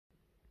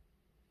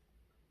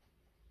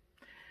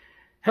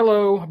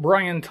Hello,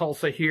 Brian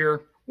Tulsa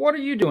here. What are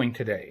you doing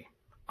today?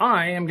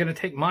 I am going to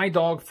take my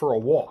dog for a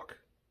walk.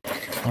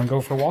 Want to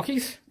go for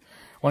walkies?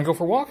 Want to go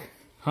for a walk?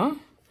 Huh?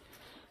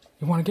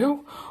 You want to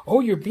go? Oh,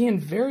 you're being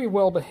very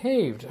well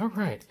behaved. All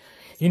right.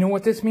 You know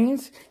what this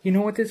means? You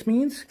know what this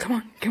means? Come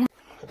on, come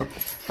on.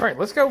 All right,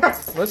 let's go.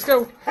 Let's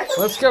go.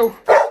 Let's go.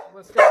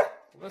 Let's go.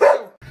 Let's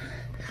go.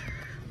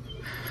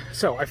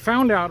 So, I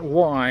found out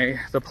why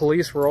the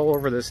police were all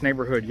over this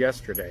neighborhood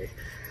yesterday.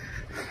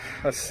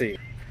 Let's see.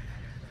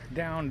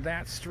 Down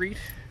that street,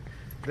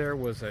 there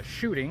was a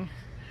shooting.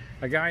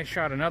 A guy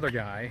shot another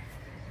guy,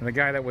 and the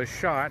guy that was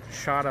shot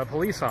a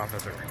police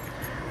officer.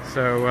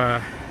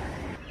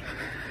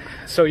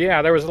 So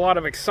yeah, there was a lot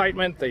of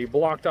excitement. They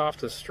blocked off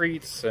the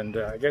streets, and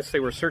I guess they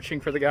were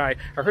searching for the guy.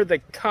 I heard they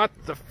caught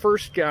the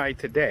first guy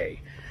today.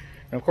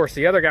 And of course,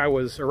 the other guy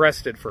was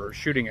arrested for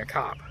shooting a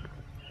cop.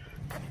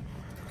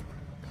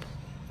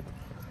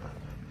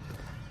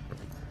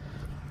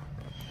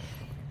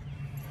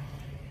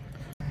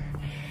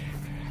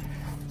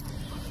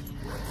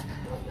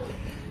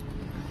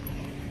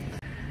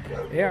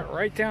 Yeah,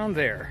 right down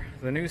there.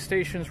 The news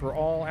stations were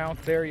all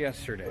out there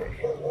yesterday.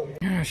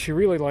 Yeah, she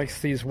really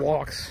likes these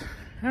walks,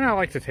 and I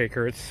like to take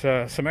her. It's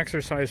some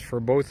exercise for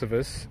both of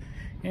us,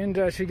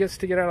 and she gets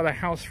to get out of the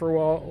house for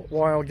a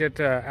while, get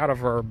out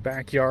of our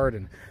backyard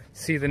and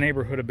see the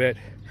neighborhood a bit.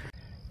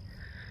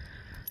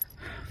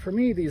 For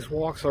me, these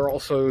walks are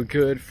also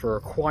good for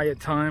a quiet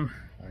time.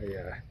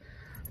 I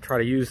try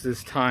to use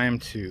this time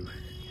to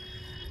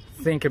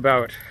think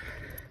about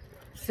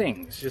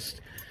things,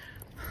 just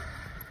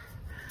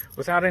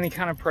without any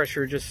kind of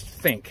pressure, just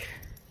think.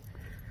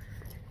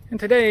 And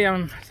today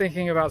I'm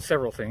thinking about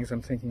several things.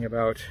 I'm thinking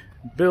about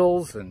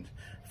bills and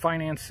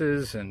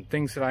finances and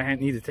things that I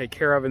need to take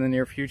care of in the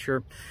near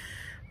future.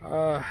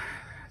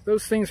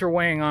 Those things are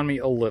weighing on me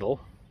a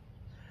little.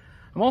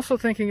 I'm also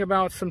thinking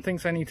about some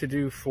things I need to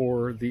do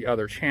for the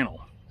other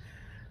channel.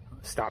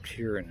 Stopped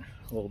here in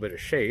a little bit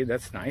of shade,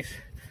 that's nice.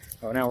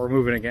 Oh, now we're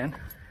moving again.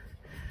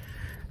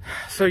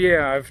 So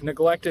yeah, I've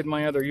neglected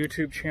my other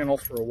YouTube channel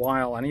for a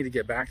while. I need to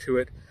get back to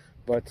it.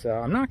 But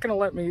I'm not going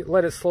to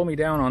let it slow me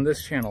down on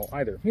this channel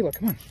either. Mila,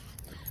 come on.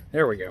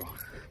 There we go.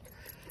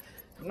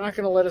 I'm not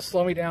going to let it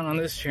slow me down on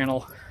this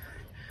channel.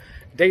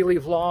 Daily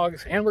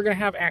vlogs, and we're going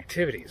to have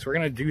activities. We're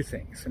going to do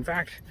things. In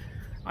fact,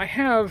 I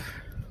have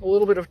a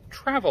little bit of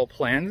travel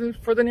planned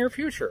for the near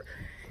future.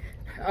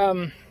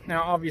 Now,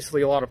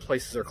 obviously, a lot of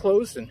places are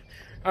closed, and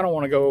I don't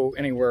want to go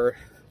anywhere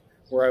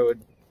where I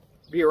would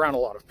be around a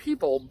lot of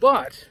people,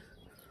 but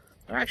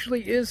there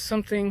actually is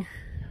something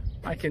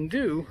I can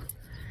do.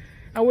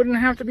 I wouldn't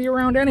have to be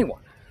around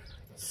anyone.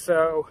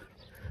 So,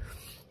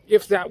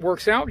 if that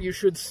works out, you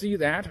should see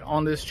that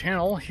on this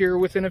channel here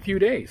within a few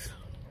days.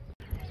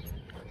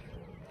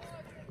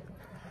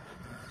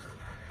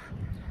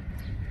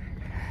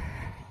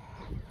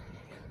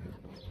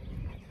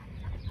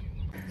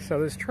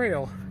 So this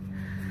trail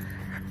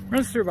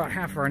runs through about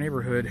half of our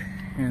neighborhood,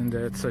 and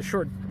it's a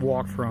short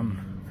walk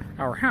from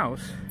our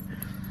house.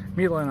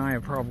 Mila and I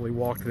have probably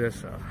walked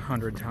this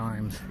 100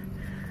 times.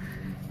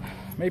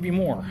 Maybe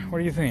more. What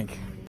do you think?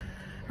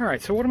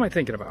 Alright, so what am I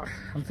thinking about?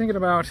 I'm thinking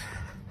about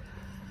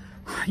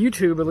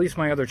YouTube, at least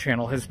my other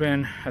channel, has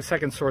been a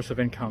second source of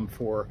income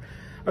for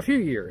a few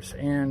years.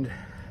 And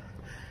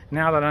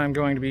now that I'm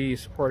going to be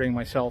supporting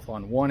myself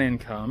on one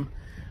income,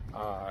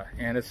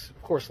 and it's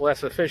of course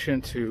less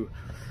efficient to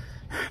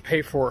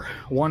pay for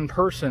one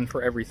person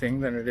for everything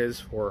than it is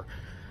for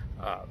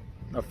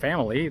a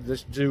family,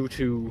 this due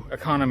to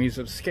economies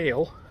of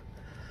scale,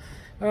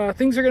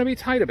 things are going to be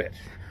tight a bit.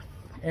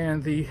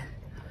 And the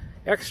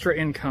extra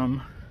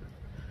income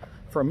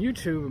from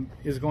YouTube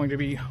is going to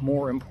be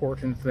more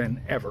important than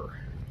ever.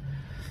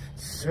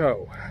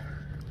 So,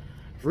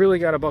 really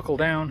got to buckle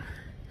down,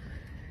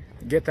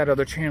 get that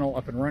other channel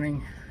up and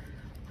running.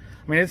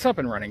 I mean, it's up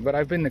and running, but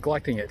I've been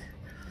neglecting it.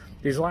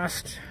 These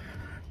last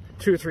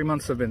 2 or 3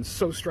 months have been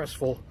so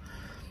stressful.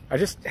 I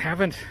just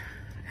haven't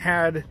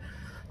had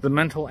the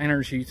mental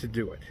energy to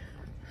do it.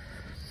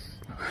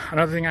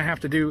 Another thing I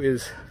have to do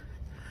is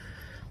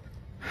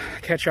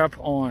catch up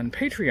on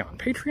Patreon.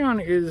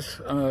 Patreon is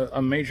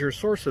a major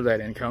source of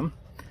that income,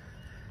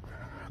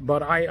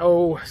 but I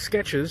owe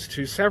sketches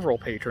to several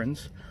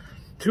patrons.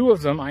 2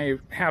 of them I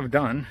have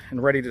done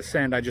and ready to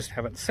send, I just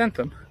haven't sent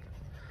them.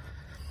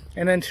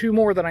 And then 2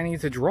 more that I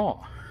need to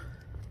draw.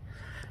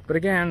 But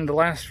again, the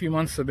last few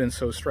months have been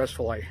so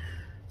stressful,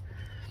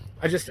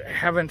 I just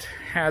haven't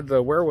had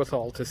the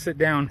wherewithal to sit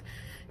down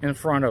in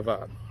front of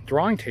a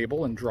drawing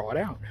table and draw it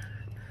out.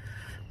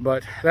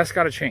 But that's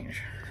got to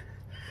change.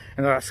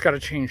 And that's got to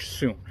change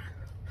soon,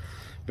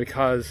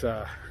 because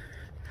I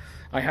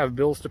have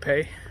bills to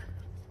pay,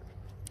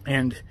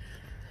 and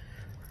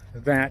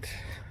that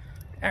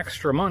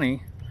extra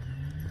money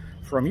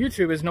from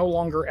YouTube is no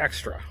longer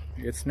extra.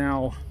 It's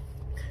now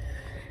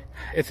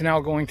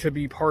going to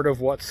be part of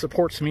what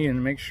supports me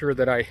and make sure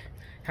that I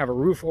have a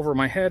roof over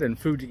my head and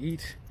food to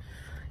eat,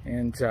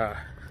 and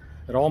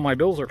that all my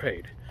bills are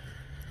paid.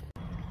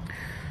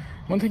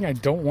 One thing I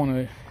don't want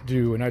to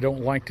do, and I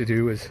don't like to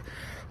do, is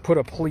put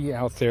a plea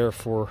out there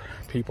for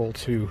people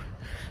to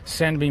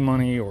send me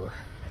money or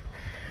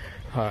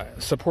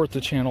support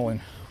the channel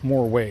in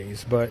more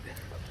ways, but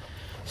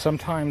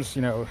sometimes,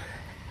 you know,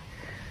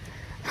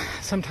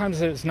 sometimes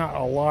there's not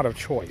a lot of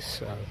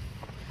choice.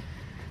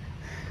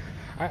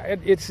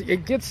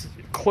 It gets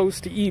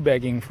close to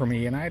e-begging for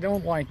me, and I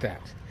don't like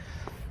that.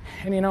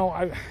 And you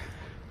know,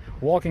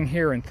 walking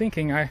here and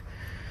thinking,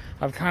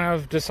 I've kind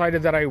of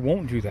decided that I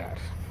won't do that.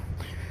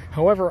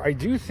 However, I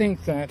do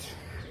think that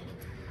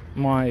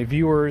my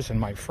viewers and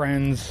my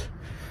friends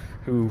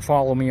who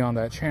follow me on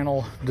that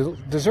channel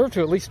deserve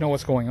to at least know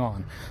what's going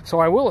on. So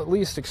I will at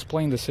least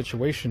explain the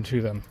situation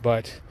to them,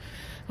 but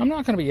I'm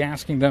not going to be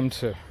asking them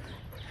to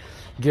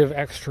give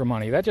extra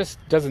money. That just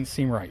doesn't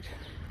seem right.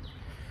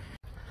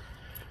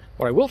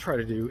 What I will try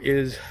to do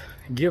is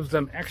give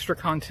them extra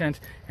content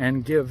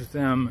and give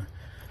them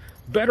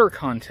better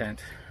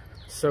content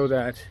so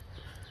that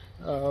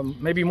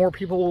maybe more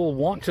people will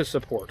want to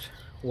support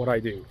what I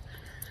do.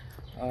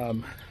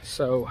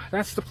 So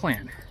that's the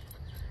plan.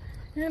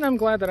 And I'm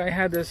glad that I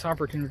had this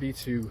opportunity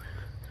to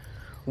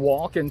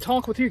walk and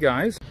talk with you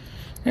guys.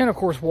 And of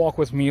course, walk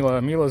with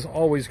Mila. Mila's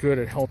always good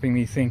at helping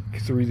me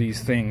think through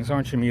these things,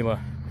 aren't you,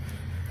 Mila?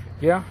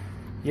 Yeah?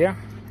 Yeah?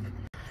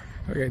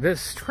 Okay,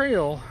 this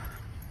trail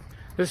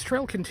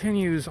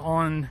continues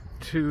on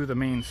to the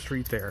main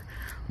street there.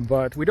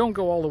 But we don't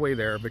go all the way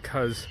there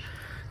because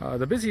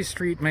the busy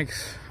street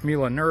makes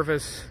Mila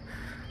nervous.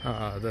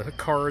 The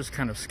cars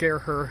kind of scare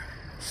her.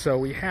 So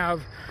we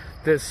have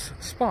this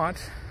spot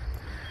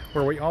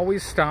where we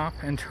always stop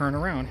and turn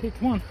around. Hey,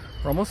 come on,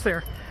 we're almost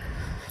there.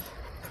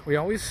 We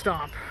always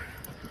stop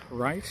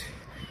right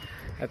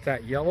at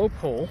that yellow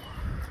pole.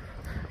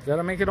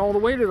 Gotta make it all the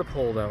way to the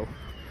pole, though.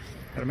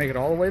 Gotta make it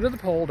all the way to the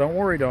pole. Don't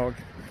worry, dog.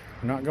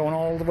 We're not going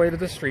all the way to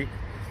the street.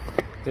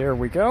 There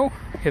we go.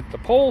 Hit the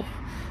pole,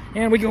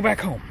 and we go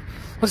back home.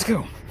 Let's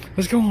go.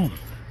 Let's go home.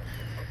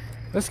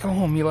 Let's go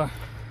home, Mila.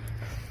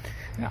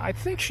 Now, I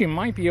think she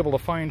might be able to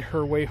find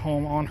her way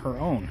home on her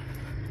own.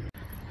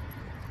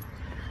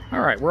 All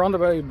right, we're on the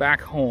way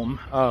back home.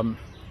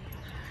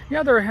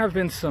 Yeah, there have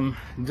been some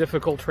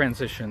difficult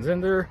transitions,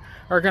 and there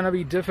are going to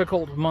be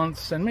difficult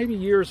months and maybe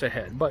years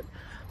ahead, but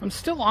I'm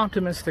still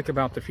optimistic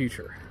about the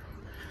future.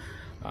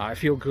 I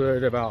feel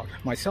good about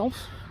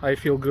myself. I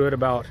feel good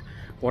about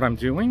what I'm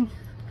doing.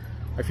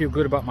 I feel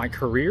good about my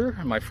career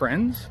and my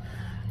friends.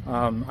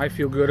 I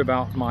feel good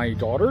about my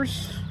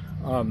daughters.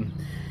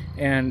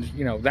 And,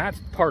 you know, that's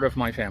part of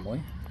my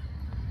family.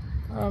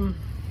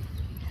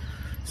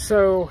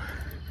 So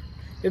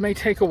it may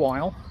take a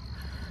while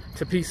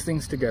to piece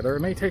things together. It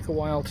may take a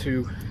while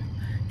to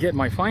get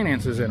my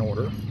finances in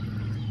order,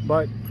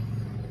 but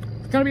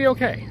it's gonna be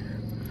okay.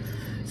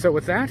 So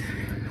with that,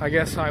 I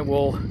guess I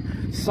will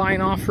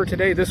sign off for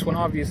today. This one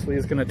obviously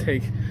is gonna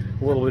take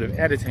a little bit of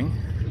editing,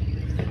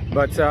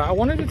 but I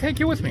wanted to take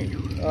you with me.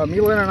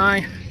 Mila and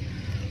I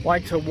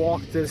like to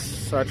walk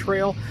this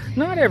trail,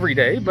 not every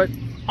day, but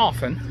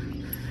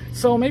often.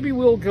 So maybe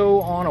we'll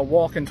go on a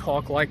walk and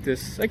talk like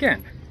this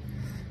again.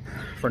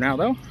 For now,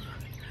 though,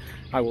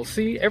 I will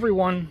see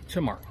everyone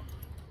tomorrow.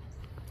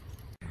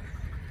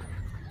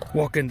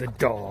 Walking the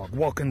dog,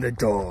 walking the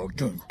dog,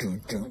 dun,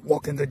 dun, dun.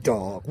 Walking the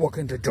dog,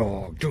 walking the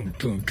dog, dun,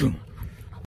 dun, dun.